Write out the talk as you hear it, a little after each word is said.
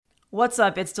What's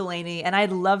up? It's Delaney, and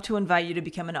I'd love to invite you to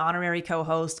become an honorary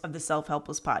co-host of the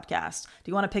Self-Helpless podcast. Do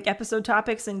you want to pick episode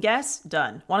topics and guests?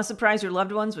 Done. Want to surprise your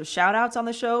loved ones with shout-outs on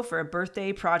the show for a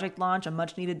birthday, project launch, a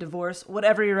much-needed divorce?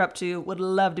 Whatever you're up to, would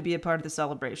love to be a part of the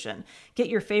celebration. Get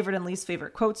your favorite and least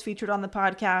favorite quotes featured on the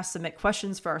podcast, submit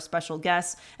questions for our special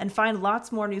guests, and find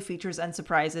lots more new features and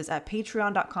surprises at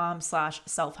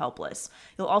patreon.com/selfhelpless.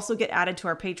 You'll also get added to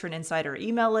our Patron Insider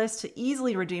email list to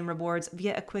easily redeem rewards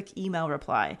via a quick email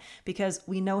reply, because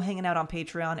we know hanging out on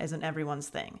Patreon isn't everyone's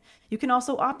thing. You can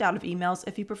also opt out of emails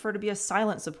if you prefer to be a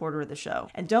silent supporter of the show.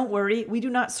 And don't worry, we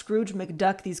do not Scrooge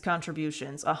McDuck these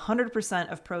contributions.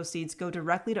 100% of proceeds go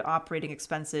directly to operating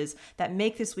expenses that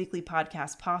make this weekly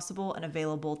podcast possible and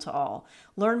available to all.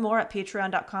 Learn more at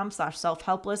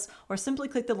patreon.com/selfhelpless or simply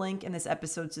click the link in this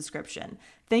episode's description.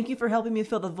 Thank you for helping me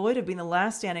fill the void of being the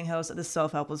last standing host of the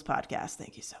Self-Helpless podcast.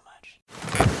 Thank you so much.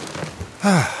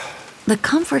 The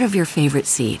comfort of your favorite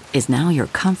seat is now your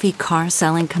comfy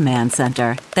car-selling command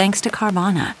center, thanks to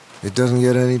Carvana. It doesn't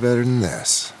get any better than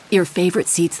this. Your favorite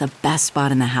seat's the best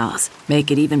spot in the house.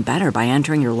 Make it even better by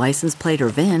entering your license plate or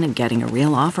VIN and getting a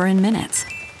real offer in minutes.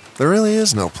 There really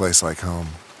is no place like home.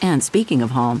 And speaking of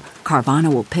home,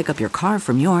 Carvana will pick up your car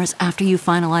from yours after you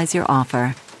finalize your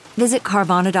offer. Visit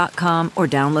Carvana.com or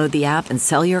download the app and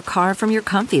sell your car from your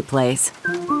comfy place.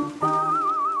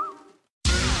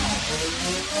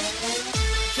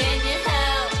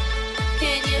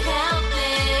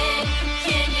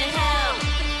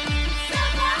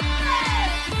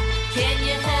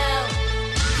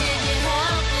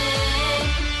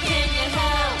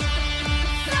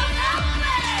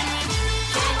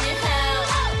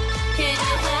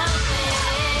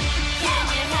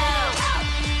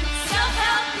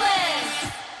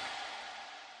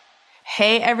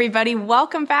 Hey everybody,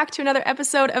 welcome back to another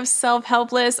episode of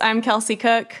Self-Helpless. I'm Kelsey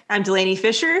Cook. I'm Delaney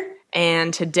Fisher.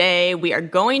 And today we are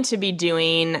going to be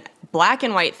doing black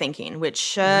and white thinking,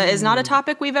 which is not a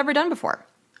topic we've ever done before.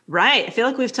 Right. I feel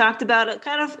like we've talked about it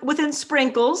kind of within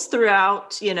sprinkles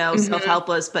throughout,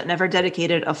 Self-Helpless, but never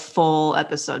dedicated a full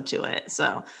episode to it.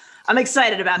 So I'm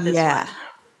excited about this one.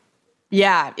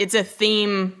 Yeah, it's a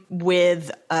theme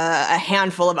with a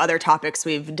handful of other topics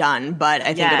we've done, but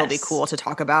I think it'll be cool to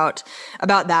talk about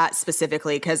that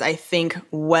specifically, because I think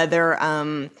whether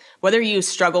you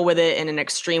struggle with it in an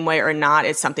extreme way or not,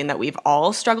 it's something that we've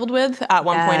all struggled with at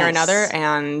one point or another,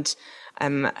 and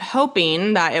I'm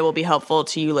hoping that it will be helpful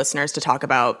to you listeners to talk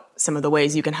about some of the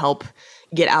ways you can help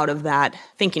get out of that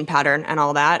thinking pattern and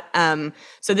all that.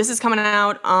 So this is coming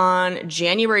out on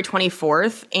January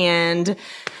 24th, and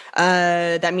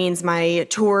that means my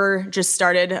tour just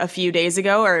started a few days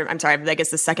ago, or I'm sorry, I guess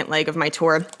the second leg of my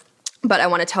tour. But I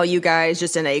want to tell you guys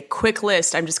just in a quick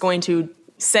list, I'm just going to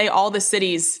say all the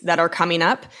cities that are coming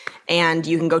up, and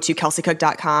you can go to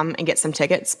kelseycook.com and get some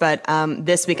tickets. But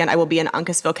this weekend I will be in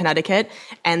Uncasville, Connecticut,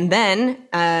 and then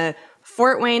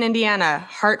Fort Wayne, Indiana,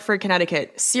 Hartford,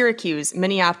 Connecticut, Syracuse,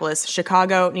 Minneapolis,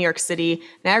 Chicago, New York City,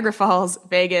 Niagara Falls,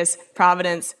 Vegas,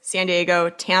 Providence, San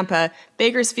Diego, Tampa,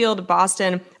 Bakersfield,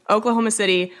 Boston, Oklahoma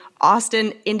City,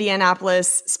 Austin,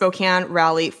 Indianapolis, Spokane,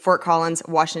 Raleigh, Fort Collins,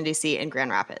 Washington, D.C., and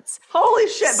Grand Rapids. Holy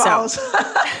shit balls. The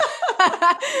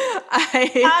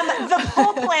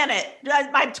whole planet.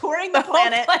 I'm touring the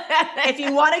planet. If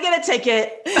you want to get a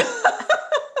ticket,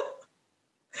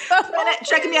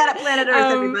 check me out at Planet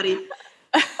Earth, everybody.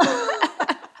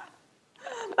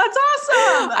 That's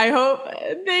awesome.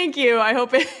 Thank you. I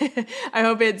hope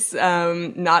it's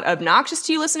not obnoxious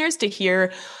to you listeners to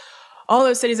hear all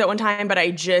those cities at one time, but I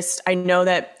know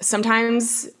that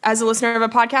sometimes as a listener of a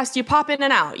podcast, you pop in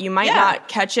and out. You might not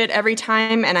catch it every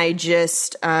time, and I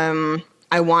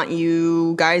want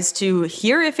you guys to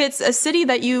hear if it's a city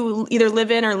that you either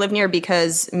live in or live near,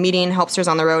 because meeting helpsters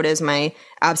on the road is my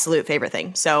absolute favorite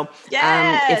thing. So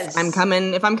if I'm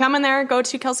coming there, go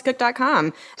to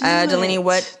kelseycook.com. Delaney,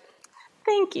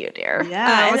 Thank you, dear.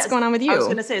 Yeah. What's going on with you? I was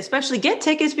going to say, especially get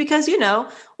tickets, because,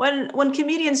 when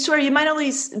comedians tour, you might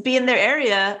only be in their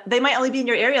area. They might only be in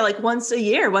your area like once a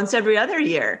year, once every other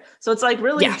year. So it's like,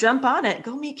 really jump on it.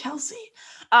 Go meet Kelsey.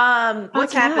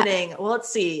 What's happening? Well, let's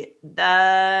see.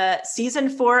 The season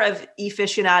 4 of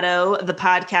eFiscionado, the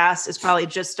podcast, is probably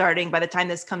just starting by the time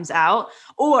this comes out,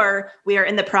 or we are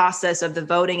in the process of the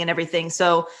voting and everything.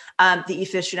 So the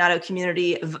eFiscionado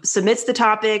community submits the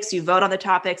topics, you vote on the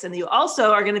topics, and you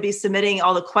also are going to be submitting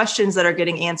all the questions that are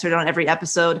getting answered on every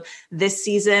episode this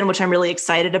season, which I'm really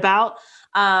excited about.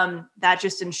 That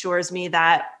just ensures me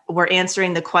that we're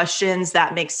answering the questions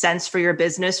that make sense for your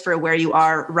business for where you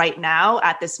are right now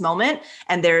at this moment.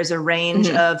 And there's a range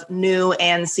of new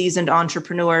and seasoned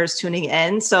entrepreneurs tuning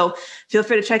in. So feel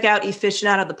free to check out Efficient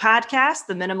Out of the podcast,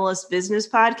 the Minimalist Business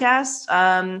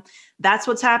Podcast. That's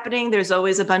what's happening. There's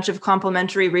always a bunch of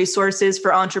complimentary resources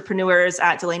for entrepreneurs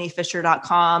at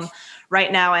DelaneyFisher.com.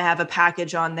 Right now, I have a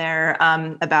package on there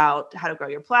about how to grow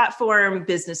your platform,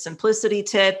 business simplicity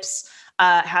tips,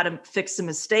 how to fix some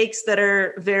mistakes that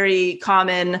are very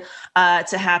common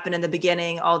to happen in the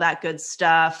beginning, all that good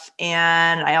stuff.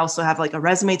 And I also have like a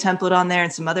resume template on there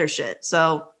and some other shit.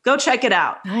 So go check it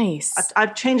out. Nice. I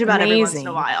change them out every once in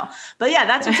a while. But yeah,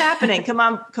 that's what's happening. Come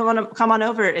on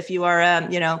over if you are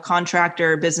a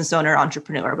contractor, business owner,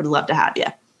 entrepreneur. Would love to have you.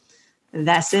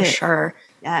 That's it. For sure.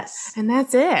 Yes. And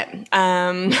that's it.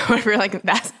 We're like,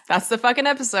 that's the fucking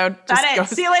episode.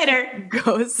 That's it. See you later.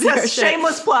 Go Just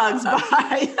shameless plugs.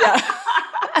 Bye.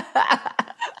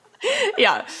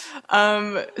 Yeah.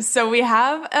 So we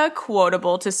have a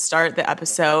quotable to start the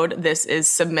episode. This is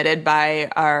submitted by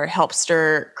our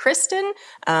helpster, Kristen.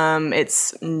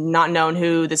 It's not known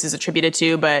who this is attributed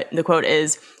to, but the quote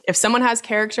is, if someone has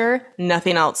character,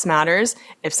 nothing else matters.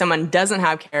 If someone doesn't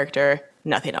have character,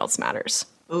 nothing else matters.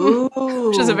 Ooh.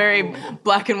 Which is a very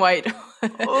black and white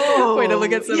way to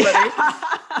look at somebody.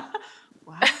 Yeah.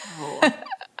 Wow.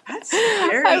 That's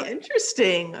very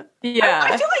interesting. Yeah.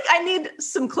 I feel like I need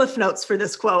some cliff notes for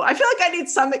this quote. I feel like I need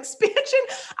some expansion.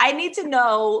 I need to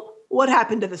know what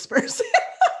happened to this person.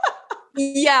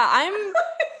 Yeah, I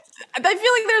feel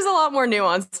like there's a lot more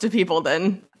nuance to people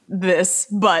than this,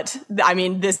 but I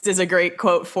mean, this is a great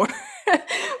quote for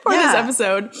this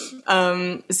episode.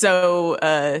 So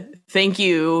thank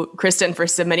you, Kristen, for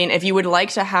submitting. If you would like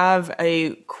to have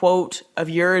a quote of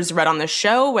yours read on the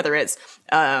show, whether it's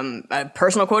a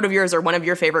personal quote of yours or one of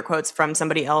your favorite quotes from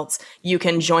somebody else, you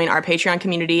can join our Patreon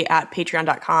community at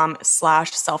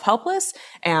patreon.com/selfhelpless.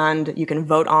 And you can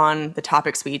vote on the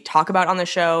topics we talk about on the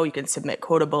show. You can submit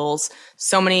quotables,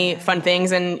 so many fun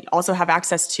things, and also have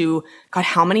access to, God,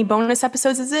 how many bonus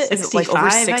episodes is it? 65, is it like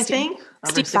over 60? I think.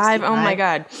 65? Oh my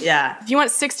God. Yeah. If you want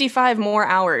 65 more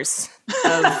hours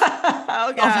of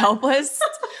Helpless,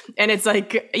 and it's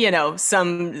like,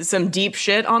 some deep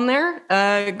shit on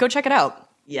there, go check it out.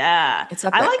 Yeah. It's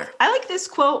up I there. like this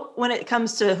quote when it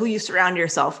comes to who you surround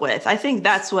yourself with. I think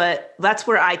that's where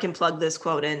I can plug this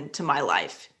quote into my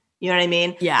life. You know what I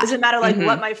mean? Yeah. It doesn't matter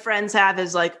what my friends have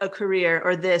as like a career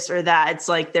or this or that. It's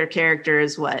like their character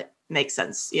is what makes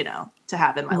sense, to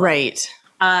have in my life.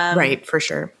 Right, for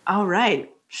sure. All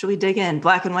right. Should we dig in?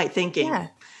 Black and white thinking. Yeah.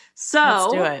 So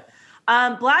let's do it.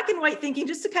 Black and white thinking,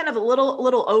 just a kind of a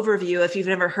little overview if you've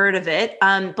never heard of it.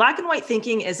 Black and white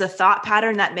thinking is a thought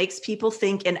pattern that makes people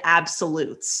think in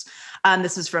absolutes.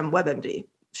 This is from WebMD.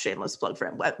 Shameless plug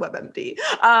for WebMD.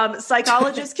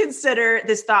 Psychologists consider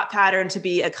this thought pattern to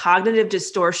be a cognitive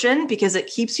distortion because it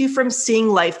keeps you from seeing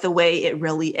life the way it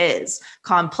really is: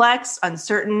 complex,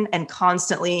 uncertain, and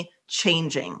constantly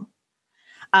changing.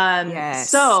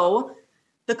 So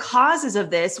the causes of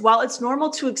this, while it's normal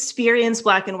to experience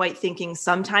black and white thinking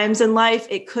sometimes in life,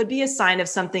 it could be a sign of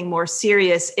something more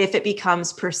serious if it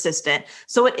becomes persistent.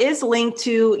 So it is linked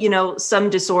to, some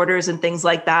disorders and things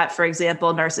like that. For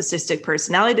example, narcissistic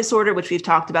personality disorder, which we've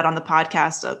talked about on the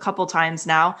podcast a couple times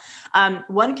now.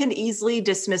 One can easily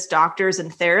dismiss doctors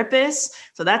and therapists.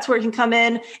 So that's where it can come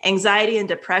in. Anxiety and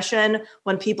depression.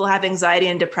 When people have anxiety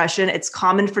and depression, it's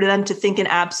common for them to think in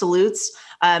absolutes.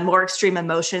 More extreme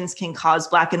emotions can cause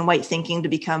black and white thinking to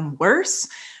become worse.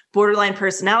 Borderline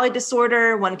personality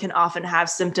disorder, one can often have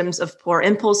symptoms of poor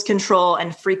impulse control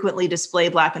and frequently display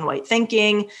black and white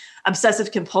thinking.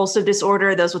 Obsessive compulsive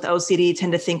disorder, those with OCD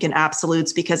tend to think in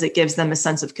absolutes because it gives them a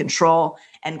sense of control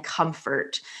and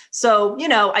comfort. So,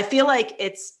 I feel like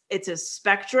it's a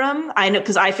spectrum. I know,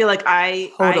 because I feel like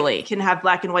I can have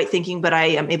black and white thinking, but I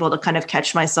am able to kind of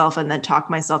catch myself and then talk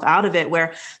myself out of it,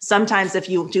 where sometimes if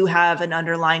you do have an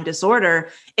underlying disorder,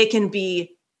 it can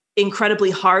be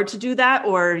incredibly hard to do that,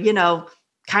 or,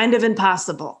 kind of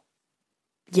impossible.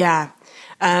 Yeah.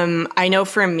 I know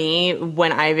for me,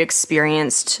 when I've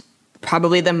experienced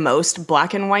probably the most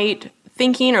black and white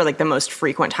thinking, or like the most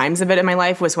frequent times of it in my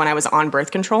life, was when I was on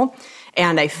birth control.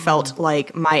 And I felt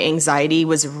like my anxiety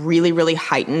was really, really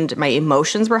heightened. My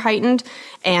emotions were heightened.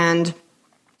 And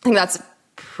I think that's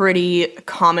pretty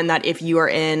common, that if you are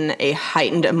in a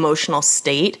heightened emotional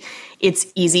state, it's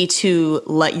easy to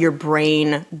let your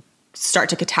brain start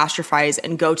to catastrophize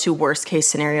and go to worst case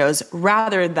scenarios,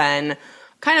 rather than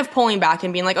kind of pulling back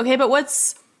and being like, okay, but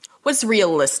what's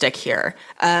realistic here?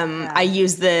 I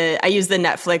use the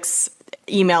Netflix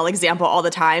email example all the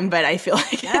time, but I feel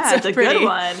like it's a good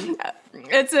one.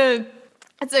 It's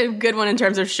a good one in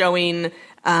terms of showing,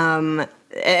 and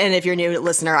if you're a new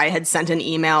listener, I had sent an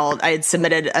email. I had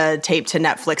submitted a tape to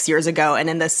Netflix years ago, and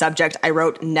in the subject, I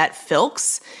wrote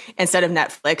Netflix instead of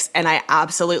Netflix, and I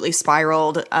absolutely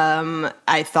spiraled.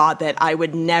 I thought that I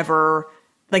would never,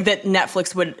 like that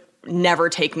Netflix would never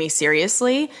take me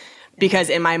seriously, because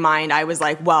in my mind, I was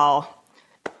like, well,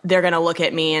 they're going to look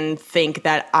at me and think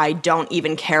that I don't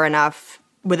even care enough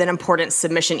with an important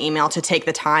submission email to take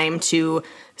the time to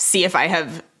see if I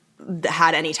have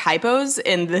had any typos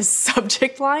in this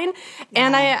subject line.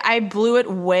 And I blew it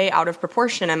way out of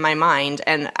proportion in my mind.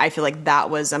 And I feel like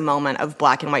that was a moment of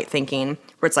black and white thinking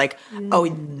where it's like, oh,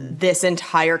 this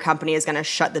entire company is going to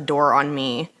shut the door on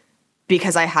me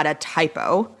because I had a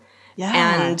typo.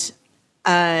 Yeah. And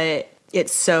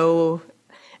it's so...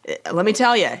 Let me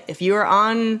tell you, if you are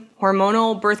on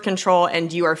hormonal birth control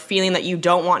and you are feeling that you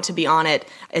don't want to be on it,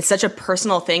 it's such a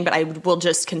personal thing, but I will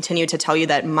just continue to tell you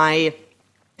that my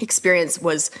experience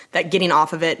was that getting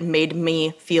off of it made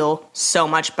me feel so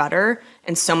much better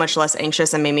and so much less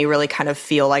anxious, and made me really kind of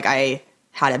feel like I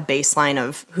had a baseline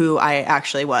of who I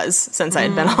actually was since I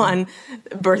had been on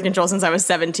birth control since I was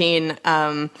 17.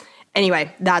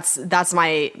 Anyway, that's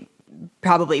my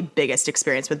probably biggest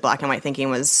experience with black and white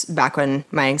thinking, was back when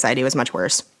my anxiety was much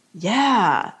worse.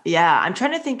 Yeah. I'm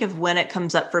trying to think of when it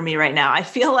comes up for me right now. I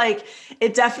feel like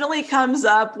it definitely comes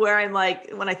up where I'm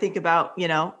like, when I think about,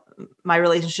 my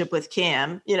relationship with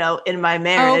Cam, in my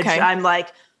marriage, I'm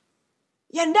like,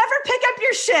 you never pick up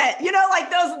your shit,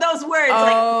 like those words,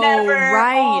 like never.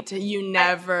 Right. You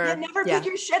never pick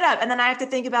your shit up. And then I have to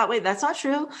think about, wait, that's not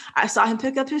true. I saw him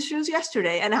pick up his shoes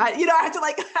yesterday. And I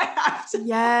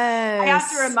have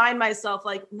to remind myself,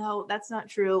 like, no, that's not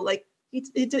true. Like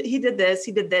he did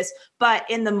this. But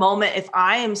in the moment, if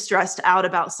I am stressed out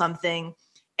about something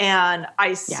and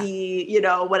I see,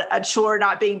 what a chore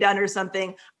not being done or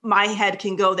something, my head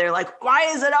can go there. Like, why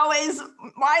is it always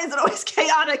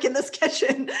chaotic in this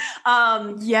kitchen?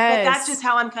 But that's just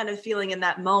how I'm kind of feeling in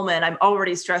that moment. I'm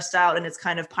already stressed out and it's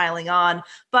kind of piling on,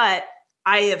 but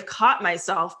I have caught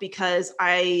myself because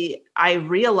I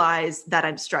realize that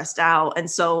I'm stressed out.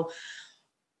 And so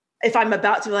if I'm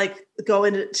about to like go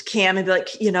into Cam and be like,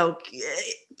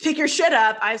 pick your shit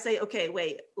up, I say, okay,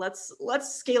 wait, let's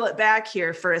scale it back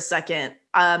here for a second.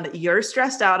 You're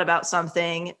stressed out about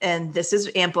something and this is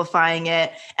amplifying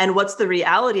it. And what's the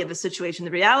reality of the situation?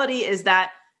 The reality is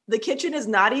that the kitchen is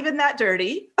not even that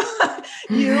dirty.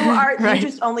 You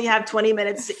just only have 20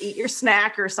 minutes to eat your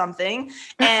snack or something.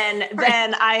 And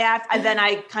then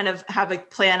I kind of have a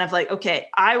plan of like, okay,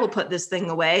 I will put this thing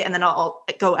away. And then I'll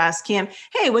go ask Cam,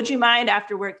 hey, would you mind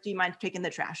after work? Do you mind taking the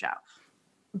trash out?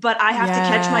 But I have to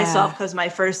catch myself, because my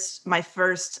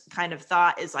first kind of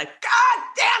thought is like, God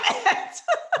damn it.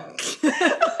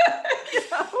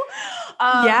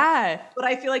 But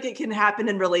I feel like it can happen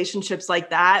in relationships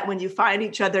like that, when you find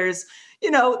each other's,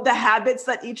 the habits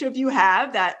that each of you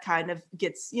have that kind of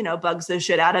gets, bugs the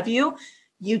shit out of you.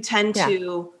 You tend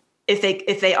to,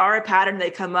 if they are a pattern, they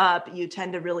come up, you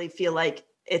tend to really feel like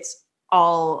it's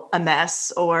all a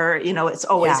mess, or, it's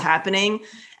always happening.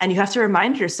 And you have to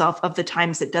remind yourself of the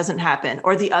times it doesn't happen,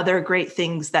 or the other great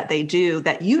things that they do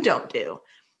that you don't do.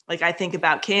 Like I think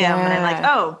about Cam and I'm like,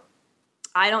 oh,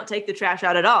 I don't take the trash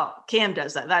out at all. Cam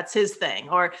does that. That's his thing.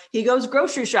 Or he goes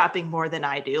grocery shopping more than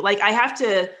I do. Like I have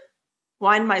to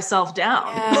wind myself down.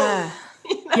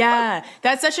 Yeah.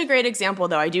 That's such a great example,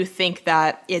 though. I do think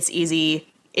that it's easy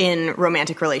in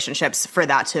romantic relationships for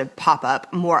that to pop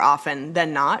up more often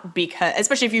than not, because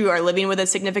especially if you are living with a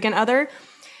significant other,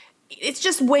 it's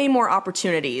just way more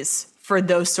opportunities for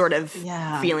those sort of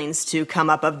feelings to come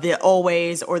up, of the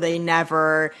always or they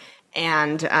never.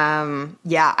 And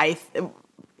I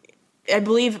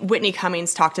believe Whitney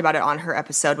Cummings talked about it on her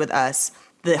episode with us,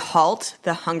 the HALT,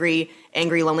 the hungry,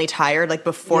 angry, lonely, tired, like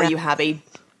before you have a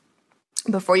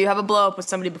blow up with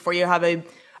somebody, before you have a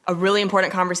really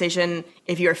important conversation,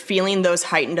 if you're feeling those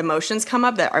heightened emotions come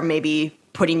up that are maybe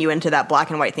putting you into that black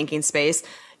and white thinking space,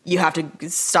 you have to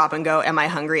stop and go, am I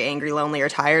hungry, angry, lonely, or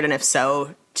tired? And if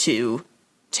so, to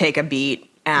take a beat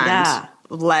and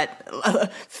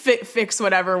fix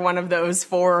whatever one of those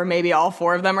four, or maybe all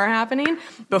four of them are happening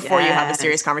before you have a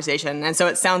serious conversation. And so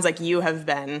it sounds like you have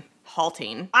been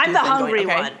halting. I'm the hungry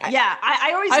one.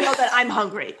 I always know that I'm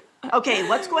hungry. Okay,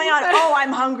 what's going on? Oh,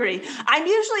 I'm hungry. I'm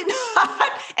usually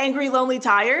not angry, lonely,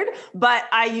 tired, but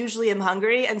I usually am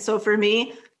hungry. And so for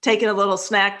me, taking a little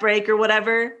snack break or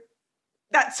whatever,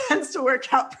 that tends to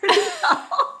work out pretty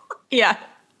well. Yeah.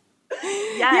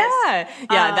 Yes.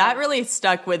 Yeah. That really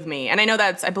stuck with me. And I know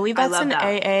I believe that's an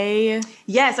AA.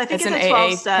 Yes. I think it's an a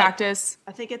 12-step practice.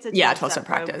 I think it's a 12-step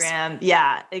practice. program.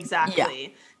 Yeah,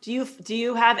 exactly. Yeah. Do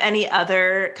you have any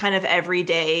other kind of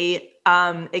everyday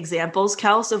examples,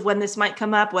 Kels, of when this might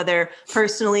come up, whether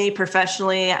personally,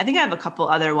 professionally? I think I have a couple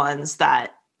other ones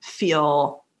that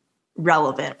feel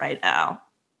relevant right now.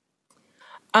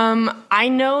 I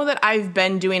know that I've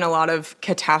been doing a lot of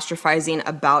catastrophizing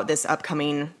about this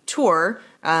upcoming tour,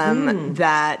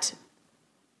 that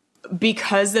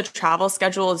because the travel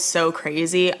schedule is so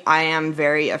crazy, I am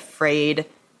very afraid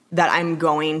that I'm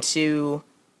going to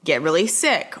get really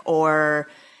sick or,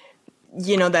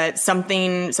 that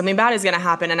something bad is going to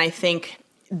happen. And I think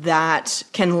that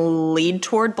can lead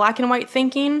toward black and white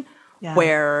thinking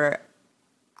where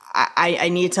I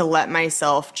need to let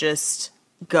myself just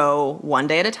go one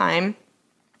day at a time,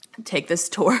 take this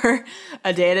tour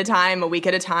a day at a time, a week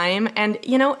at a time. And,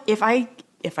 if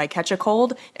I catch a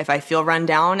cold, if I feel run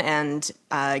down and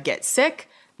get sick,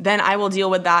 then I will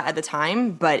deal with that at the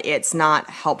time. But it's not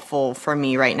helpful for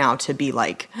me right now to be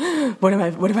like, what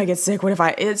if I get sick?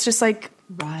 It's just like,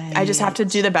 I just have to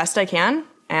do the best I can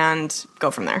and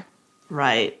go from there.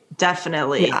 Right.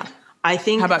 Definitely. Yeah. I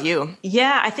think. How about you?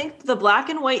 Yeah, I think the black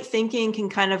and white thinking can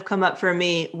kind of come up for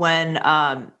me when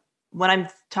I'm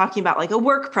talking about like a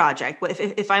work project.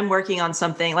 If I'm working on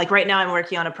something, like right now I'm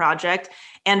working on a project,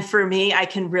 and for me, I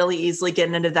can really easily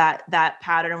get into that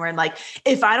pattern where I'm like,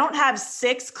 if I don't have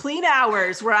 6 clean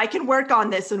hours where I can work on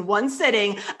this in one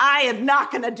sitting, I am not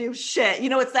going to do shit.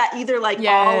 It's that either like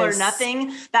all or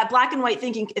nothing. That black and white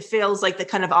thinking, it feels like the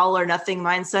kind of all or nothing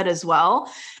mindset as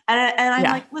well. And I'm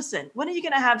like, listen, when are you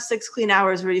going to have 6 clean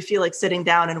hours where you feel like sitting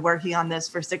down and working on this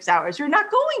for 6 hours? You're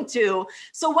not going to.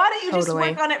 So why don't you just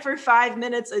work on it for 5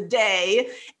 minutes a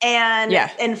day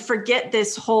and forget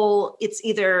this whole, it's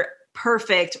either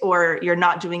perfect or you're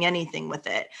not doing anything with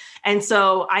it. And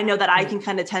so I know that I can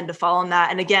kind of tend to fall on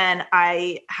that. And again,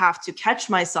 I have to catch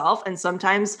myself. And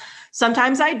sometimes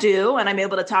I do, and I'm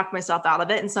able to talk myself out of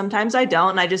it. And sometimes I don't.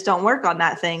 And I just don't work on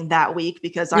that thing that week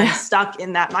because I'm stuck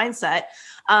in that mindset.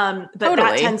 But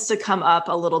that tends to come up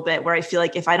a little bit where I feel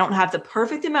like if I don't have the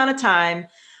perfect amount of time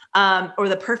or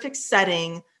the perfect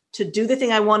setting to do the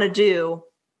thing I want to do,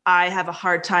 I have a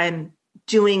hard time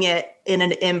doing it in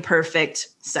an imperfect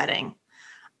setting.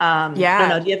 I don't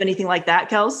know. Do you have anything like that,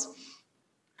 Kels?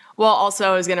 Well,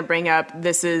 also I was going to bring up,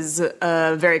 this is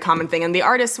a very common thing in the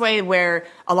artist way where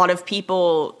a lot of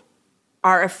people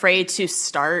are afraid to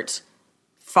start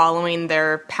following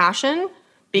their passion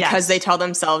because they tell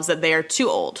themselves that they are too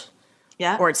old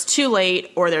or it's too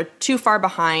late or they're too far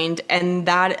behind. And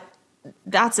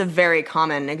that's a very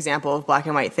common example of black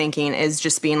and white thinking, is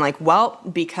just being like, well,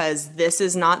 because this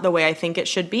is not the way I think it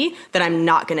should be, then I'm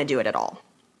not going to do it at all.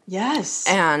 Yes.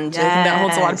 And I think that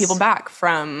holds a lot of people back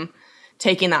from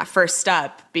taking that first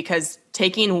step, because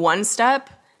taking one step,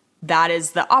 that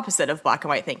is the opposite of black and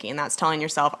white thinking. That's telling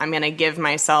yourself, I'm going to give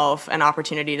myself an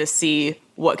opportunity to see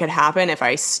what could happen if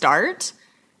I start,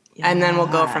 and then we'll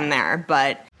go from there.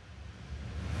 But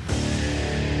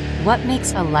what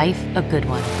makes a life a good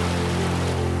one?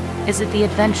 Is it the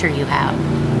adventure you have?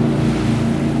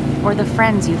 Or the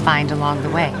friends you find along the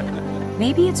way?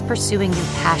 Maybe it's pursuing your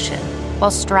passion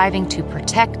while striving to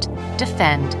protect,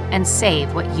 defend, and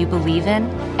save what you believe in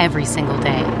every single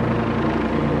day.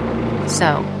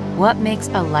 So, what makes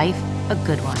a life a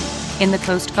good one? In the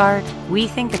Coast Guard, we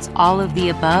think it's all of the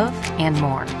above and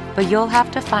more, but you'll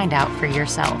have to find out for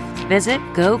yourself. Visit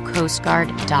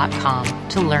gocoastguard.com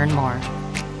to learn more.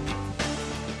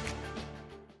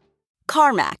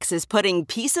 CarMax is putting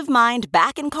peace of mind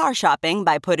back in car shopping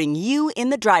by putting you in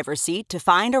the driver's seat to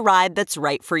find a ride that's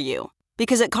right for you.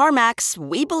 Because at CarMax,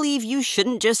 we believe you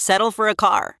shouldn't just settle for a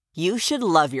car. You should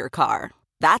love your car.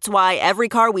 That's why every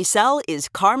car we sell is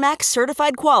CarMax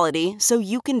certified quality, so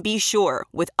you can be sure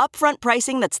with upfront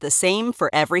pricing that's the same for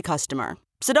every customer.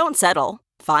 So don't settle.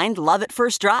 Find love at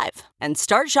first drive and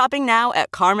start shopping now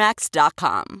at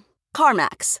CarMax.com.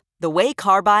 CarMax, the way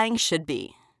car buying should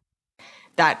be.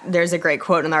 That there's a great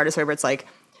quote in the Artist Way where it's like,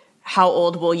 how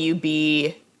old will you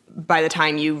be by the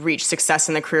time you reach success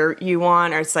in the career you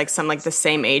want? Or it's like some like the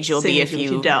same age you'll be if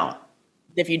you don't.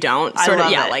 If you don't. Sort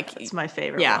of, it. like it's my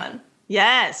favorite one.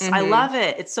 Yes, I love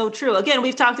it. It's so true. Again,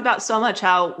 we've talked about so much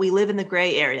how we live in the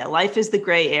gray area. Life is the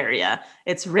gray area.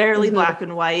 It's rarely black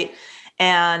and white.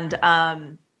 And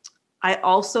I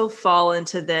also fall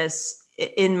into this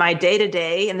in my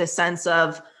day-to-day in the sense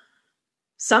of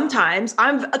sometimes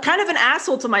I'm kind of an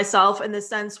asshole to myself in the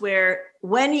sense where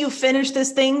when you finish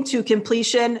this thing to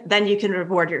completion, then you can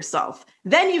reward yourself.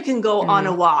 Then you can go on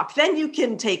a walk. Then you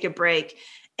can take a break.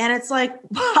 And it's like,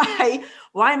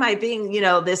 why am I being,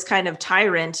 this kind of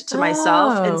tyrant to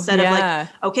myself instead of like,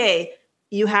 okay,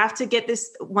 you have to get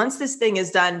this, once this thing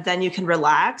is done, then you can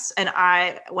relax. And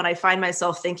when I find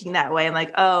myself thinking that way, I'm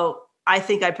like, oh, I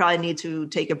think I probably need to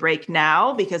take a break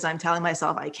now because I'm telling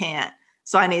myself I can't.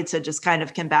 So I need to just kind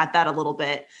of combat that a little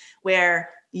bit,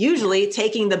 where usually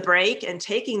taking the break and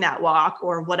taking that walk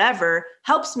or whatever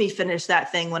helps me finish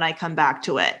that thing when I come back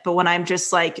to it. But when I'm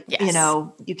just like,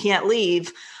 you can't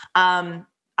leave,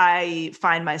 I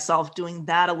find myself doing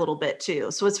that a little bit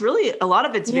too. So it's really, a lot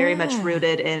of it's very much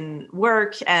rooted in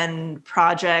work and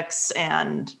projects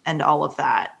and all of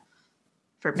that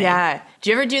for me. Yeah. Do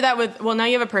you ever do that with, well, now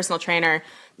you have a personal trainer,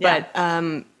 but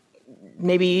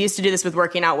maybe you used to do this with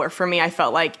working out, where for me, I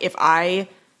felt like if I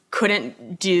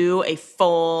couldn't do a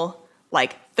full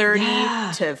 30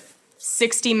 to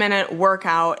 60 minute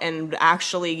workout and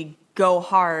actually go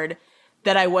hard,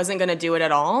 that I wasn't going to do it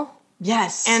at all.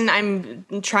 Yes. And I'm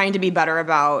trying to be better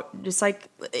about just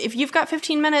if you've got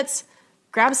 15 minutes,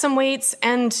 grab some weights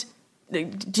and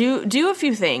do a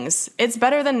few things. It's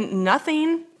better than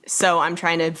nothing. So I'm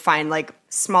trying to find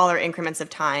smaller increments of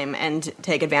time and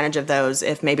take advantage of those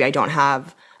if maybe I don't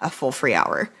have a full free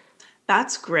hour.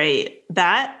 That's great.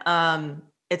 That,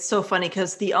 it's so funny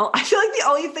because I feel like the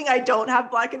only thing I don't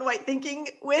have black and white thinking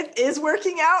with is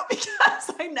working out, because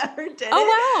I never did it.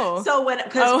 Oh, wow. So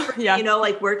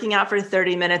working out for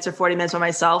 30 minutes or 40 minutes by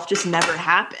myself just never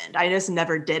happened. I just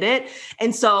never did it.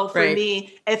 And so for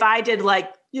me, if I did 2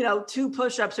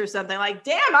 push-ups or something,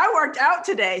 damn, I worked out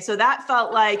today. So that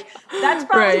felt like, that's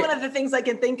probably one of the things I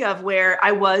can think of where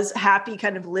I was happy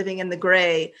kind of living in the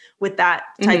gray with that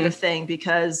type of thing,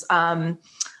 because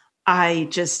I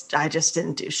just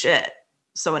didn't do shit.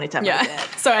 So anytime I did.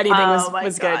 So anything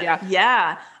was good. Yeah.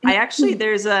 Yeah. I actually,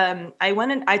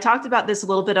 I talked about this a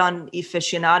little bit on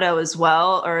Aficionado as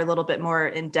well, or a little bit more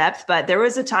in depth, but there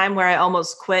was a time where I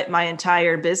almost quit my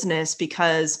entire business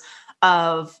because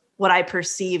of what I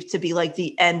perceived to be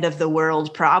the end of the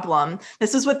world problem.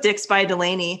 This is with Dicks by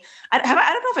Delaney. I don't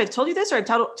know if I've told you this or I've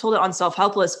told it on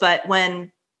Self-Helpless, but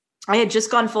when I had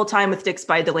just gone full time with Dicks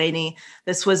by Delaney,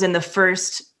 this was within the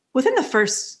first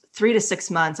 3 to 6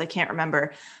 months, I can't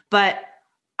remember, but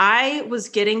I was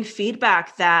getting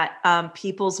feedback that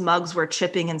people's mugs were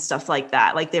chipping and stuff like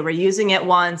that. They were using it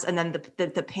once and then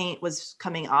the paint was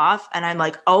coming off. And I'm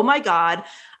like, oh my God,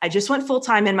 I just went full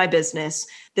time in my business.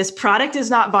 This product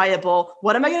is not viable.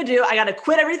 What am I going to do? I got to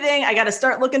quit everything. I got to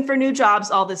start looking for new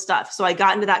jobs, all this stuff. So I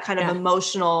got into that kind of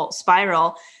emotional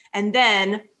spiral. And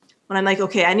then when I'm like,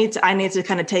 okay, I need to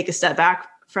kind of take a step back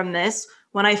from this.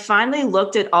 When I finally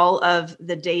looked at all of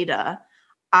the data,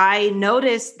 I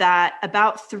noticed that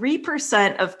about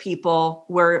 3% of people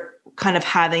were kind of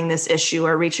having this issue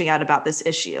or reaching out about this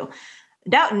issue.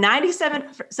 Now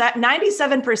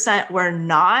 97% were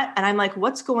not. And I'm like,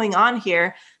 what's going on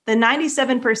here? The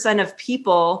 97% of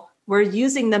people were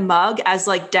using the mug as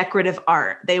decorative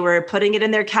art. They were putting it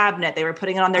in their cabinet. They were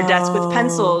putting it on their desk with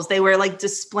pencils. They were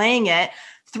displaying it.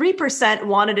 3%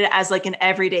 wanted it as an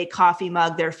everyday coffee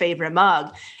mug, their favorite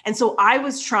mug. And so I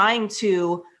was trying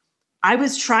to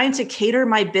cater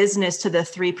my business to the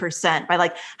 3%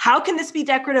 by how can this be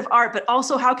decorative art, but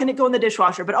also how can it go in the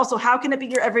dishwasher, but also how can it be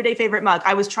your everyday favorite mug?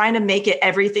 I was trying to make it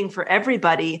everything for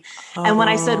everybody. And when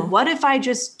I said, what if I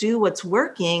just do what's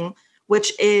working,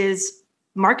 which is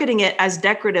marketing it as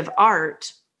decorative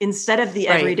art instead of the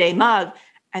everyday mug?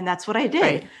 And that's what I did.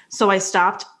 Right. So I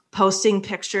stopped posting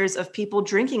pictures of people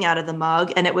drinking out of the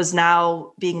mug, and it was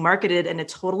now being marketed in a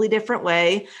totally different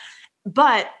way.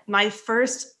 But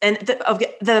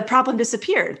the problem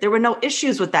disappeared. There were no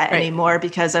issues with that anymore,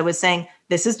 because I was saying,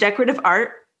 this is decorative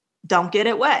art. Don't get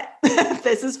it wet.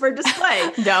 This is for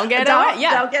display. Don't get it wet.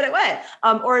 Yeah. Don't get it wet.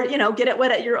 Or get it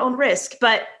wet at your own risk.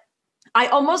 But I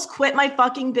almost quit my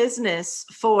fucking business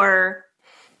for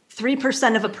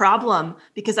 3% of a problem,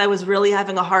 because I was really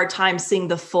having a hard time seeing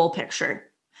the full picture.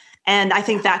 And I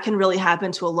think that can really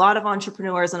happen to a lot of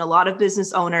entrepreneurs and a lot of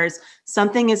business owners.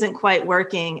 Something isn't quite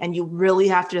working, and you really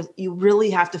have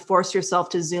to force yourself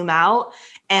to zoom out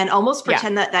and almost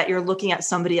pretend that you're looking at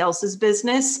somebody else's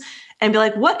business and be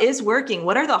like, what is working?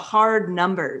 What are the hard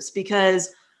numbers? Because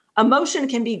emotion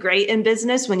can be great in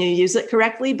business when you use it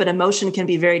correctly, but emotion can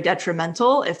be very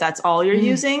detrimental if that's all you're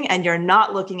using and you're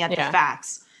not looking at the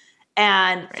facts.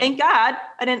 And thank God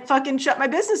I didn't fucking shut my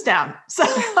business down. So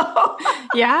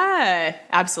yeah,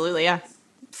 absolutely. Yeah.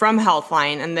 From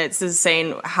Healthline. And this is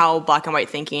saying how black and white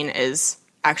thinking is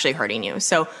actually hurting you.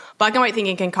 So black and white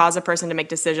thinking can cause a person to make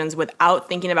decisions without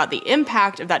thinking about the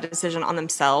impact of that decision on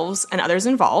themselves and others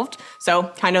involved. So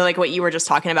kind of like what you were just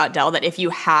talking about, Del, that if you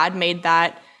had made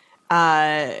that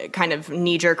kind of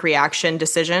knee-jerk reaction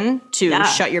decision to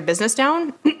shut your business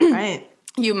down, right,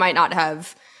 you might not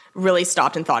have really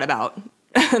stopped and thought about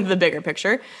the bigger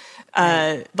picture.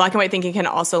 Black and white thinking can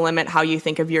also limit how you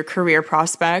think of your career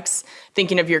prospects.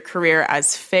 Thinking of your career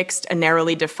as fixed and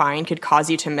narrowly defined could cause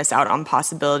you to miss out on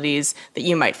possibilities that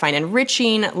you might find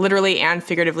enriching, literally and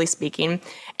figuratively speaking.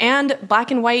 And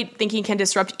black and white thinking can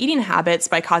disrupt eating habits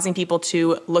by causing people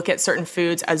to look at certain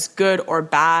foods as good or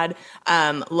bad,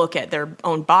 look at their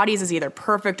own bodies as either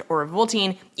perfect or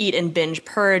revolting, eat and binge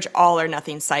purge, all or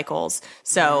nothing cycles.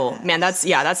 So, man, that's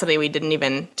something we didn't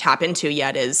even tap into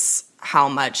yet, is how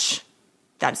much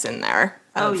that's in there.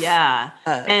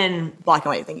 And black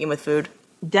and white thinking with food.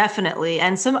 Definitely.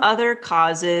 And some other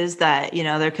causes that,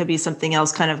 there could be something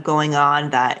else kind of going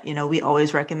on that, we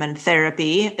always recommend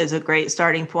therapy is a great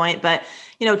starting point. But,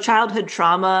 childhood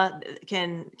trauma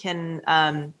can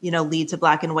lead to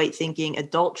black and white thinking,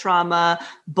 adult trauma,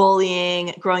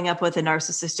 bullying, growing up with a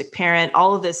narcissistic parent.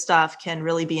 All of this stuff can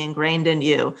really be ingrained in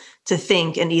you to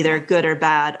think in either good or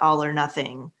bad, all or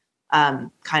nothing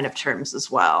kind of terms as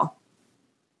well.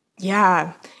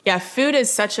 Yeah. Food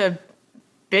is such a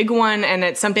big one, and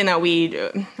it's something that we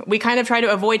kind of try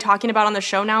to avoid talking about on the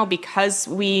show now, because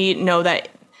we know that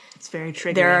it's very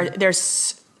triggering.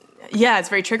 It's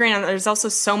very triggering, and there's also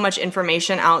so much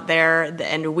information out there,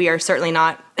 and we are certainly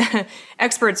not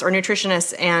experts or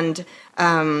nutritionists, and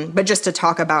but just to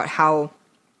talk about how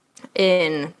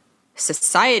in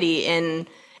society, in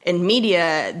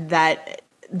media, that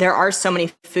there are so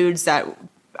many foods that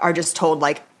are just told,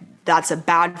 like, that's a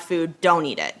bad food, don't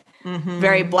eat it. Mm-hmm.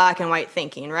 Very black and white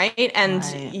thinking, right? And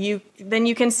you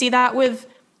can see that with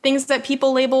things that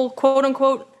people label quote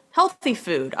unquote healthy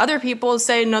food. Other people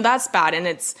say, no, that's bad. And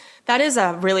that is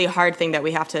a really hard thing that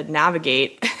we have to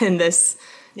navigate in this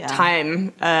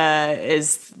time,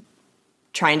 is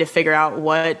trying to figure out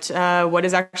what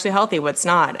is actually healthy, what's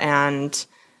not. And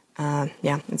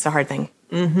it's a hard thing.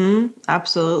 Mm-hmm.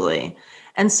 Absolutely.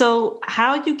 And so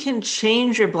how you can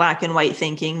change your black and white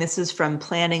thinking, this is from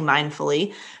Planning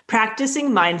Mindfully,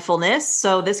 practicing mindfulness.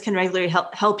 So this can regularly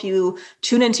help you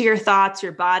tune into your thoughts,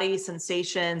 your body,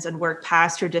 sensations, and work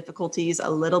past your difficulties a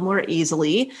little more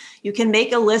easily. You can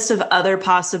make a list of other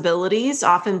possibilities.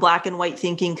 Often black and white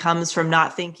thinking comes from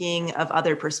not thinking of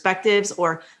other perspectives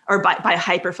or by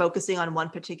hyper-focusing on one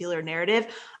particular narrative.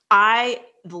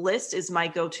 The list is my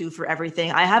go-to for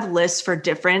everything. I have lists for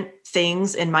different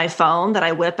things in my phone that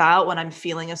I whip out when I'm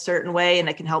feeling a certain way, and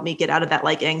it can help me get out of that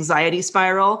anxiety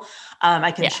spiral.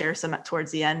 I can share some towards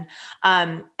the end.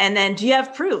 And then, do you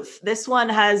have proof? This one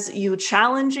has you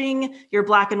challenging your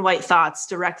black and white thoughts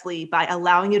directly by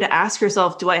allowing you to ask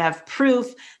yourself, do I have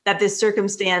proof that this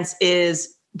circumstance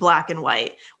is black and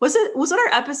white? Was it our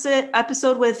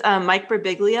episode with Mike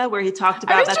Birbiglia where he talked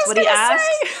about that's what he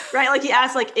asked, right? Like he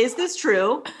asked, is this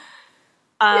true?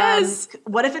 Yes.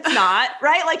 What if it's not,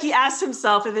 right? Like he asked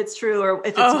himself if it's true, or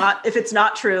if it's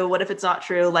not true, what if it's not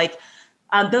true?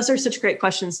 Those are such great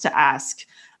questions to ask.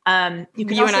 You and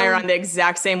I are on the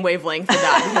exact same wavelength with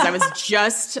that, because I was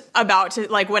just about to,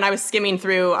 when I was skimming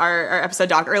through our episode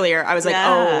doc earlier, I was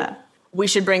we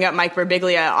should bring up Mike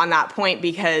Birbiglia on that point,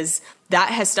 because that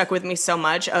has stuck with me so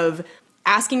much, of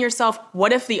asking yourself,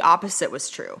 what if the opposite was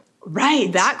true? Right.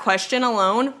 That question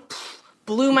alone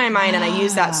blew my mind. And I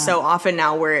use that so often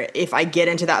now, where if I get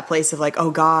into that place of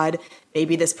oh God,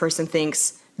 maybe this person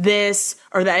thinks this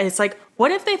or that, it's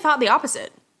what if they thought the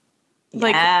opposite?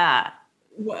 What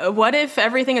if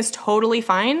everything is totally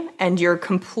fine and you're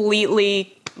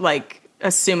completely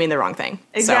assuming the wrong thing?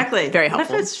 Exactly. So, very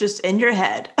helpful. What if it's just in your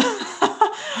head?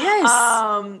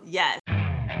 Yes. Yes.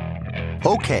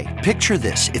 Okay, picture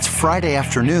this. It's Friday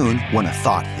afternoon when a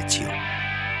thought hits you.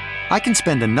 I can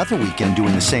spend another weekend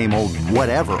doing the same old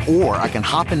whatever, or I can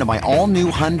hop into my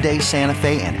all-new Hyundai Santa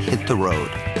Fe and hit the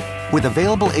road. With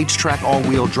available H-Track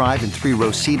all-wheel drive and 3-row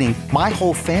seating, my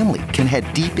whole family can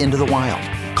head deep into the wild.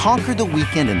 Conquer the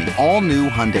weekend in the all-new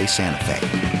Hyundai Santa Fe.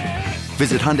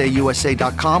 Visit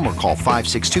HyundaiUSA.com or call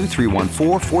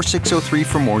 562-314-4603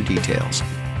 for more details.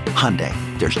 Hyundai,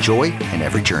 there's joy in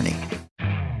every journey.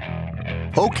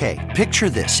 Okay, picture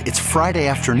this. It's Friday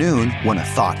afternoon when a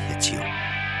thought hits you.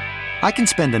 I can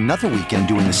spend another weekend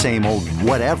doing the same old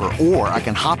whatever, or I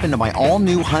can hop into my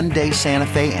all-new Hyundai Santa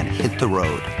Fe and hit the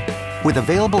road. With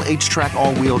available H-Track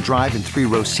all-wheel drive and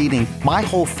 3-row seating, my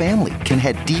whole family can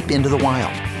head deep into the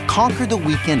wild. Conquer the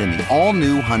weekend in the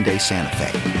all-new Hyundai Santa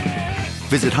Fe.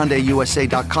 Visit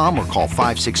HyundaiUSA.com or call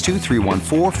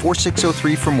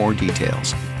 562-314-4603 for more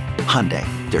details. Hyundai,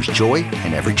 there's joy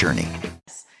in every journey.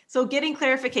 So getting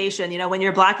clarification, when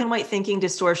your black and white thinking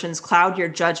distortions cloud your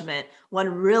judgment, one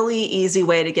really easy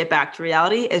way to get back to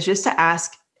reality is just to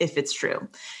ask if it's true.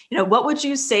 What would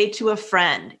you say to a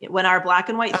friend when our black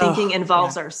and white thinking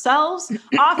involves ourselves?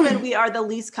 Often we are the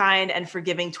least kind and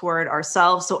forgiving toward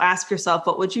ourselves. So ask yourself,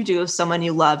 what would you do if someone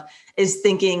you love is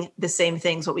thinking the same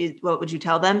things? What would you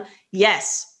tell them?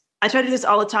 Yes. I try to do this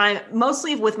all the time,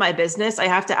 mostly with my business. I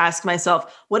have to ask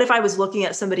myself, what if I was looking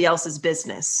at somebody else's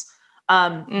business?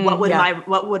 What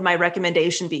would my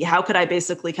recommendation be? How could I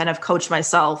basically kind of coach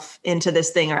myself into this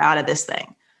thing or out of this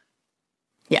thing?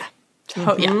 Yeah.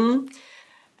 What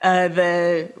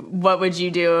would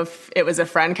you do if it was a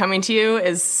friend coming to you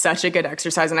is such a good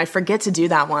exercise. And I forget to do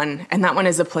that one. And that one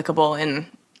is applicable in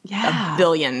a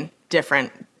billion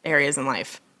different areas in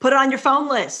life. Put it on your phone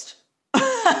list.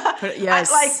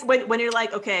 Yes. When you're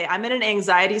like, okay, I'm in an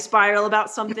anxiety spiral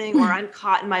about something or I'm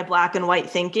caught in my black and white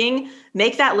thinking,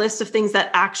 make that list of things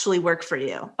that actually work for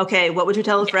you. Okay, what would you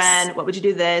tell a friend? What would you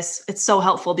do this? It's so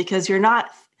helpful because you're not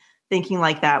thinking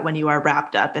like that when you are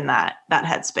wrapped up in that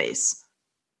headspace.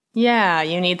 Yeah,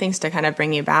 you need things to kind of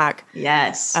bring you back.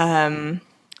 Yes.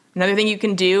 Another thing you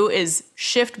can do is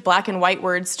shift black and white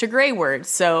words to gray words.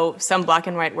 So some black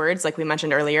and white words, like we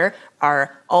mentioned earlier,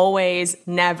 are always,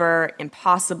 never,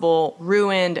 impossible,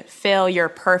 ruined, failure,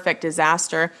 perfect,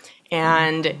 disaster.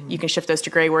 And you can shift those to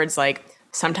gray words like,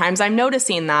 sometimes I'm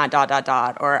noticing that, ...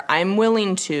 or I'm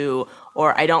willing to,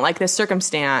 or I don't like this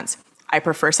circumstance. I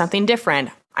prefer something different.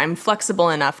 I'm flexible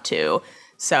enough to.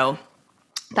 So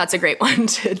that's a great one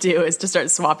to do, is to start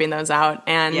swapping those out.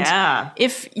 And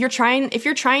if you're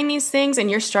trying these things and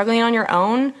you're struggling on your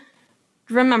own,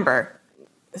 remember,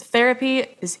 therapy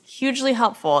is hugely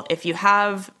helpful. If you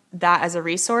have that as a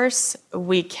resource,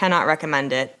 we cannot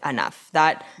recommend it enough.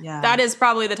 That is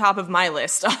probably the top of my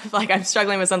list. Like, I'm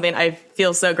struggling with something. I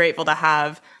feel so grateful to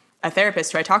have a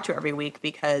therapist who I talk to every week,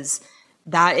 because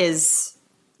that is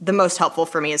the most helpful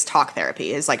for me, is talk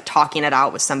therapy, is like talking it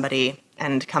out with somebody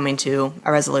and coming to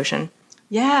a resolution.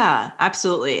 Yeah,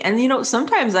 absolutely. And,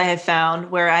 sometimes I have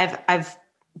found where I've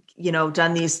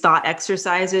done these thought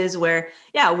exercises where,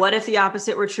 what if the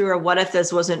opposite were true? Or what if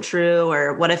this wasn't true?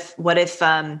 Or what if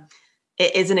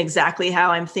it isn't exactly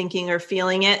how I'm thinking or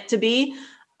feeling it to be?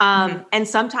 And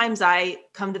sometimes I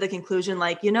come to the conclusion,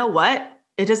 like, you know what?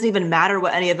 It doesn't even matter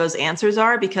what any of those answers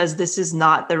are, because this is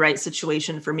not the right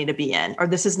situation for me to be in, or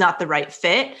this is not the right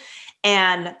fit.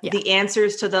 And the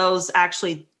answers to those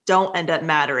actually don't end up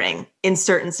mattering in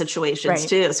certain situations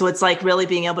too. So it's like really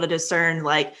being able to discern,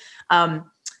 like,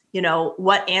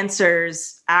 what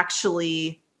answers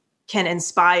actually can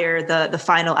inspire the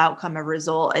final outcome or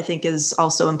result, I think is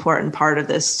also an important part of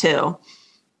this too.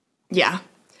 Yeah.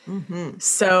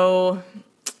 So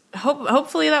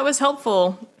hopefully that was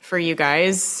helpful for you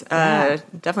guys.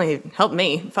 Definitely helped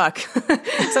me. Fuck.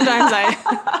 Sometimes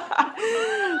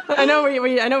I know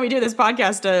we do this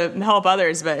podcast to help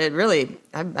others, but it really,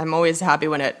 I'm always happy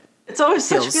when it's always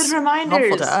such good reminders.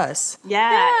 Helpful to us.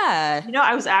 Yeah.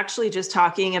 I was actually just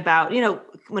talking about,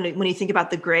 when you think about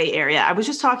the gray area, I was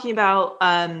just talking about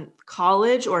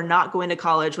college or not going to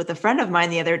college with a friend of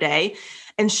mine the other day.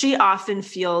 And she often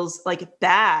feels like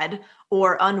bad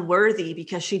or unworthy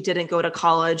because she didn't go to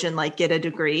college and like get a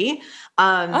degree.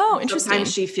 Interesting.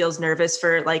 Sometimes she feels nervous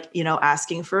for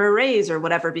asking for a raise or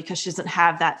whatever, because she doesn't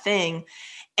have that thing.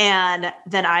 And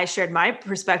then I shared my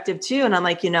perspective too. And I'm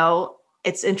like,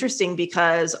 it's interesting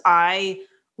because I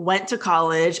went to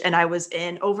college and I was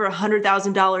in over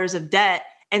 $100,000 of debt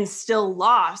and still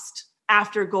lost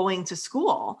after going to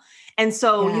school. And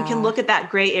so you can look at that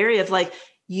gray area of like,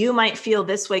 you might feel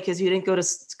this way because you didn't go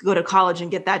to college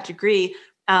and get that degree.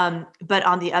 But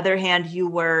on the other hand, you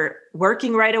were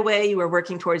working right away. You were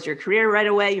working towards your career right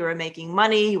away. You were making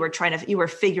money. You were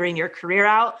figuring your career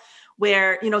out,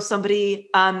 where, somebody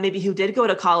maybe who did go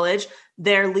to college,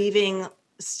 they're leaving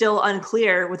still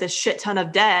unclear with a shit ton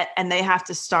of debt, and they have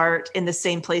to start in the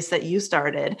same place that you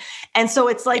started. And so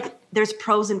it's like, there's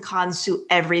pros and cons to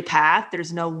every path.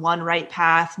 There's no one right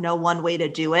path, no one way to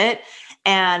do it.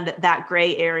 And that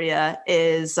gray area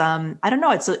is, I don't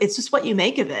know. It's just what you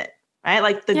make of it, right?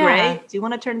 Like the gray, do you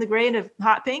want to turn the gray into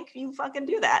hot pink? You fucking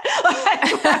do that.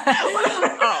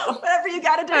 Whatever you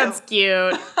got to do. That's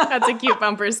cute. That's a cute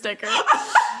bumper sticker.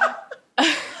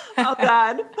 Oh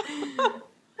God.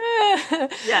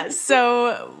 Yes.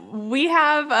 So we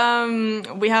have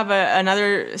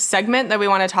another segment that we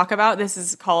want to talk about. This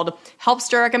is called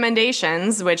Helpster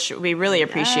Recommendations, which we really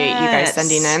appreciate you guys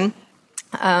sending in.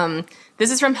 This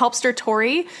is from Helpster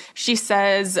Tori. She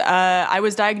says, I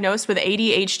was diagnosed with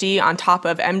ADHD on top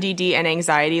of MDD and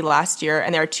anxiety last year,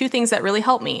 and there are two things that really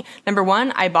helped me. Number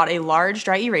one, I bought a large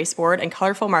dry erase board and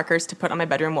colorful markers to put on my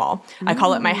bedroom wall. I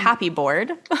call it my happy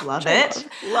board. Love it.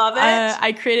 Love it.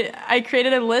 I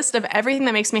created a list of everything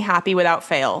that makes me happy without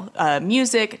fail.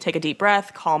 Music, take a deep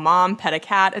breath, call mom, pet a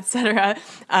cat, etc.,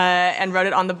 and wrote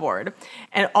it on the board.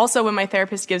 And also, when my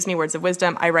therapist gives me words of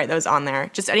wisdom, I write those on there.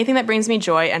 Just anything that brings me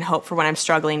joy and hope for when I'm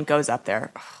struggling goes up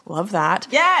there. Love that.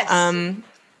 Yes. And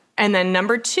then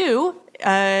number two,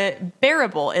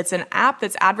 Bearable. It's an app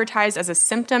that's advertised as a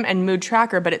symptom and mood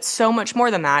tracker, but it's so much more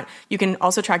than that. You can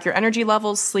also track your energy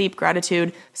levels, sleep,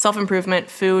 gratitude, self-improvement,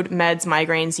 food, meds,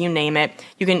 migraines, you name it.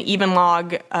 You can even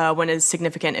log when a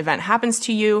significant event happens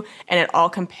to you, and it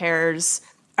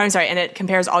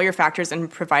compares all your factors and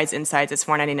provides insights. It's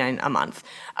 $4.99 a month.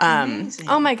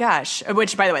 Oh my gosh!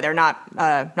 Which, by the way, they're not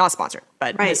sponsored,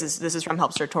 but right. This is from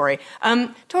Helpster Tori.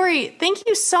 Tori, thank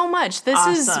you so much. This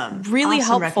is really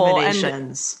helpful.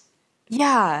 And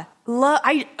yeah,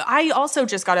 I also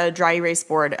just got a dry erase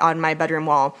board on my bedroom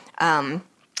wall a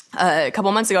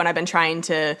couple months ago, and I've been trying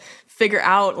to figure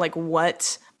out like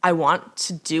what I want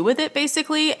to do with it,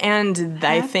 basically, and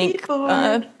I think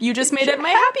you just made it my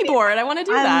happy board. I want to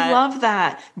do that. I love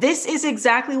that. This is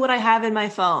exactly what I have in my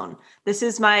phone. This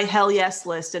is my hell yes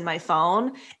list in my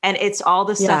phone, and it's all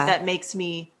the stuff that makes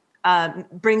me,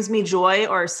 brings me joy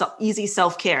or easy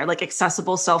self-care, like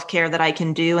accessible self-care that I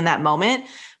can do in that moment,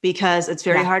 because it's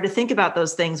very hard to think about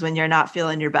those things when you're not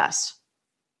feeling your best.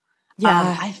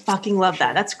 Yeah. I fucking love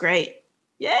that. That's great.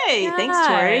 Yay. Yeah. Thanks,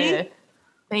 Tori.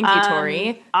 Thank you,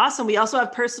 Tori. Awesome. We also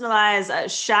have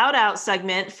personalized shout out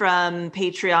segment from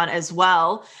Patreon as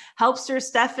well. Helpster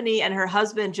Stephanie and her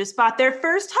husband just bought their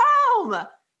first home.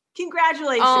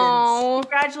 Congratulations. Oh.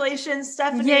 Congratulations,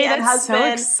 Stephanie and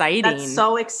husband. So exciting. That's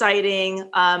so exciting.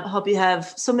 Hope you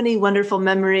have so many wonderful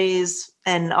memories,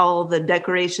 and all the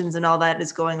decorations and all that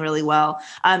is going really well.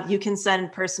 You can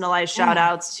send personalized shout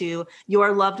outs to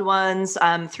your loved ones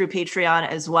through Patreon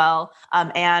as well.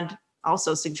 And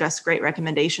also suggest great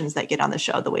recommendations that get on the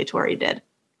show the way Tori did.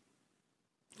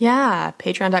 Yeah,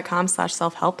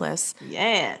 patreon.com/selfhelpless.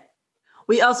 Yeah.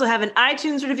 We also have an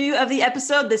iTunes review of the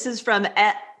episode. This is from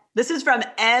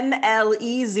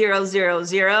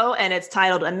MLE000, and it's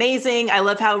titled Amazing. I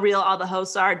love how real all the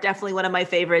hosts are. Definitely one of my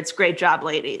favorites. Great job,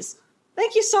 ladies.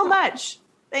 Thank you so much.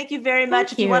 Thank you very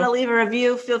much. If you want to leave a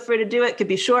review, feel free to do it. Could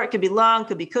be short, could be long,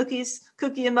 could be cookie emojis.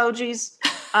 Could be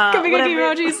cookie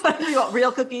emojis. You want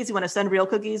real cookies? You want to send real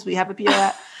cookies? We have a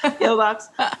PO box.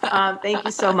 Thank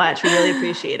you so much. We really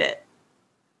appreciate it.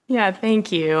 Yeah,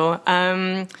 thank you.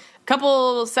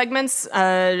 Couple segments.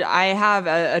 I have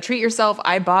a treat yourself.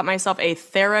 I bought myself a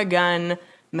Theragun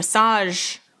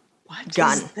massage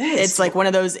gun. It's like one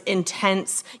of those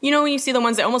intense, when you see the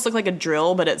ones that almost look like a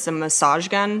drill, but it's a massage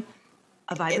gun.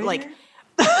 A vibrator?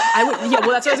 That's what I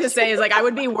was going to say is like, I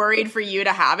would be worried for you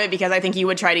to have it because I think you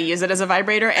would try to use it as a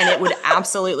vibrator and it would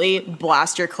absolutely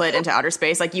blast your clit into outer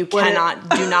space. Like do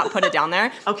not put it down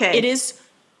there. Okay.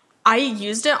 I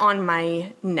used it on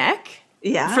my neck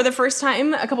for the first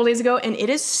time a couple days ago, and it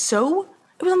was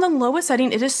on the lowest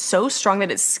setting. It is so strong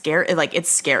that it's scary. It's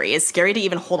scary. It's scary to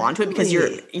even hold on to it because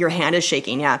your hand is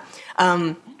shaking. Yeah.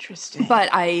 Interesting. But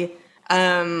I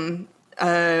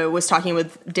was talking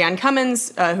with Dan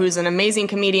Cummins, who's an amazing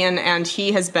comedian, and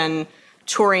he has been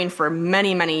touring for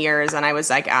many, many years. And I was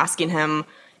like asking him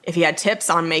if he had tips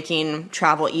on making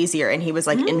travel easier. And he was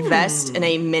like, invest in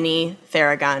a mini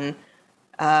Theragun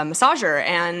massager.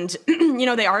 And,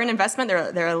 they are an investment.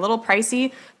 They're a little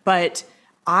pricey, but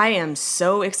I am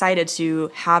so excited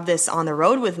to have this on the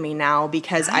road with me now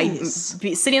because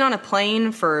sitting on a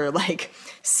plane for like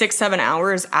 6-7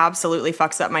 hours absolutely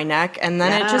fucks up my neck, and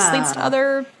then it just leads to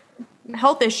other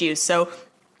health issues. So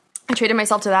I treated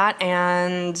myself to that,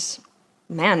 and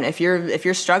man, if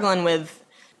you're struggling with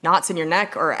knots in your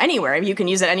neck or anywhere, you can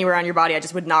use it anywhere on your body. I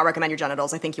just would not recommend your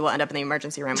genitals. I think you will end up in the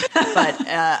emergency room. But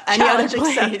any other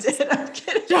place, I'm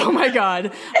kidding. Oh my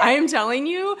God, I am telling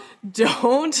you,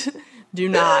 do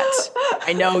not.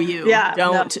 I know you. Yeah,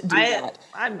 do that.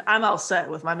 I'm all set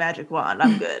with my magic wand.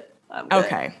 I'm good.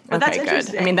 Okay,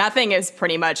 good. I mean, that thing is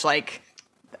pretty much like,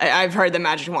 I've heard the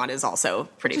magic wand is also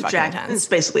pretty fucking intense. It's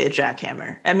basically a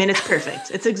jackhammer. I mean, it's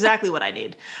perfect. It's exactly what I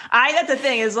need. That's the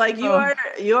thing is like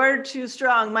your too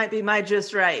strong might be my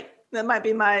just right. That might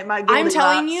be my I'm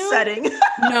telling you setting.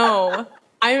 No,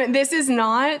 this is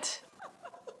not.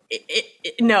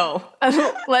 No.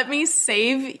 Let me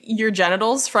save your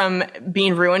genitals from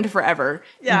being ruined forever.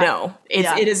 Yeah. No,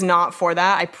 it is not for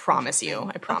that. I promise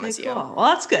you. Cool.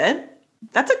 Well, that's good.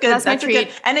 That's a good. That's my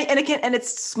treat. And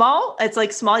it's small. It's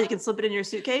like small. You can slip it in your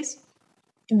suitcase.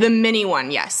 The mini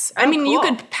one, yes. Oh, I mean, cool. you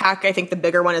could pack, I think, the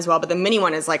bigger one as well, but the mini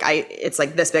one is like it's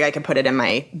like this big. I could put it in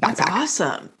my backpack. That's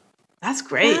awesome. That's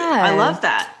great. Yeah. I love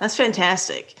that. That's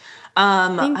fantastic.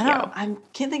 Thank you. I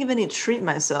can't think of any treat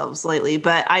myself lately,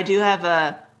 but I do have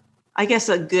a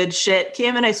good shit.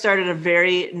 Cam and I started a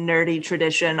very nerdy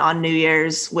tradition on New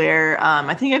Year's where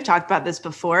I think I've talked about this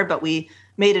before, but we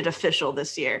made it official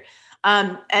this year.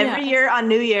 Every year on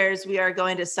New Year's, we are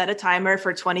going to set a timer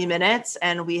for 20 minutes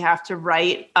and we have to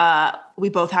write, we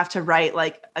both have to write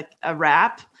like a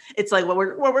rap. It's like what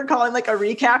we're calling like a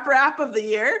recap rap of the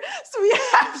year. So we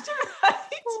have to write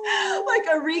like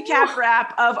a recap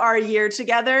rap of our year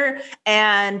together,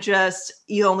 and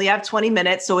you only have 20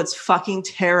 minutes. So it's fucking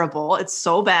terrible. It's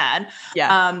so bad.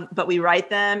 Yeah. But we write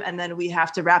them and then we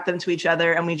have to rap them to each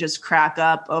other and we just crack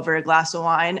up over a glass of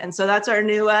wine. And so that's our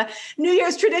new New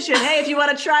Year's tradition. Hey, if you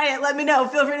want to try it, let me know.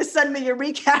 Feel free to send me your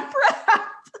recap rap.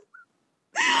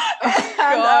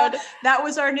 God. That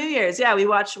was our New Year's. Yeah, we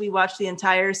watched the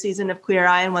entire season of Queer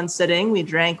Eye in one sitting. We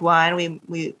drank wine,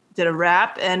 we did a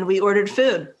rap, and we ordered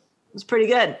food. It was pretty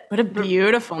good. What a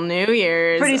beautiful New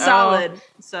Year's. Pretty solid.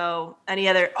 So any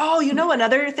other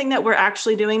another thing that we're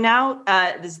actually doing now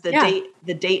is the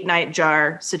date night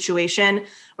jar situation,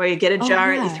 where you get a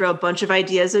jar, you throw a bunch of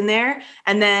ideas in there,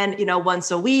 and then,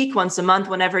 once a week, once a month,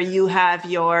 whenever you have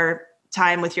your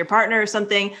time with your partner or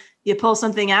something, you pull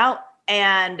something out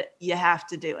and you have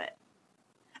to do it.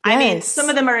 Yes. I mean, some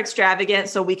of them are extravagant,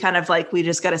 so we kind of we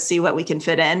just got to see what we can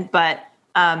fit in. But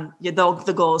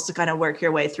the goal is to kind of work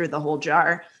your way through the whole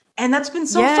jar. And that's been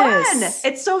so fun.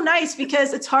 It's so nice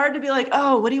because it's hard to be like,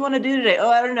 oh, what do you want to do today? Oh,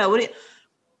 I don't know.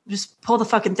 Just pull the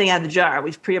fucking thing out of the jar.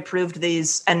 We've pre-approved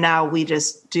these and now we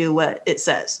just do what it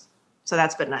says. So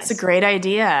that's been nice. It's a great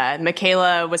idea.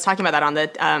 Michaela was talking about that on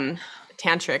the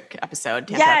tantric episode.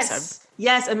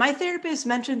 Yes, and my therapist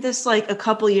mentioned this a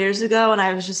couple years ago, and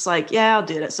I was just like, yeah, I'll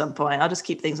do it at some point. I'll just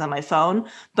keep things on my phone.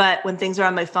 But when things are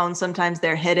on my phone, sometimes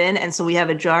they're hidden. And so we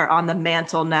have a jar on the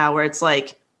mantle now where it's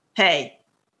like, hey,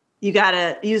 you got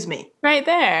to use me. Right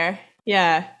there.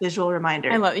 Yeah. Visual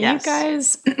reminder. I love you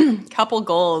guys. Couple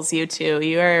goals, you two.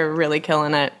 You are really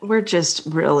killing it. We're just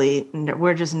nerdy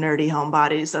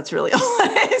homebodies. That's really all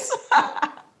it is.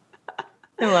 I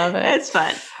love it. It's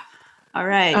fun. All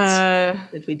right.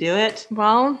 Did we do it?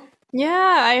 Well,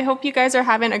 yeah. I hope you guys are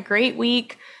having a great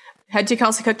week. Head to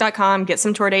kelseycook.com, get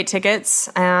some tour date tickets,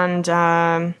 and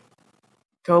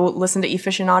go listen to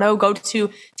Aficionado. Go to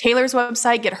Taylor's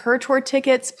website, get her tour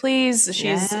tickets, please.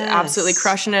 She's absolutely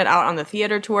crushing it out on the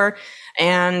theater tour.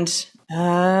 And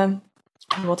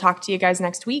we'll talk to you guys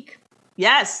next week.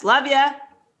 Yes. Love ya.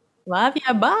 Love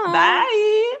ya. Bye.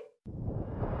 Bye.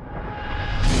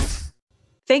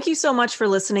 Thank you so much for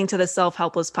listening to the Self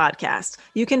Helpless podcast.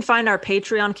 You can find our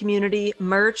Patreon community,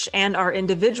 merch, and our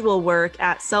individual work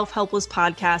at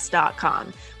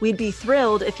selfhelplesspodcast.com. We'd be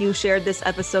thrilled if you shared this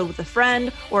episode with a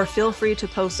friend, or feel free to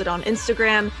post it on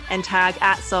Instagram and tag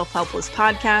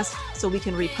 @selfhelplesspodcast so we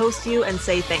can repost you and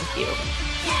say thank you.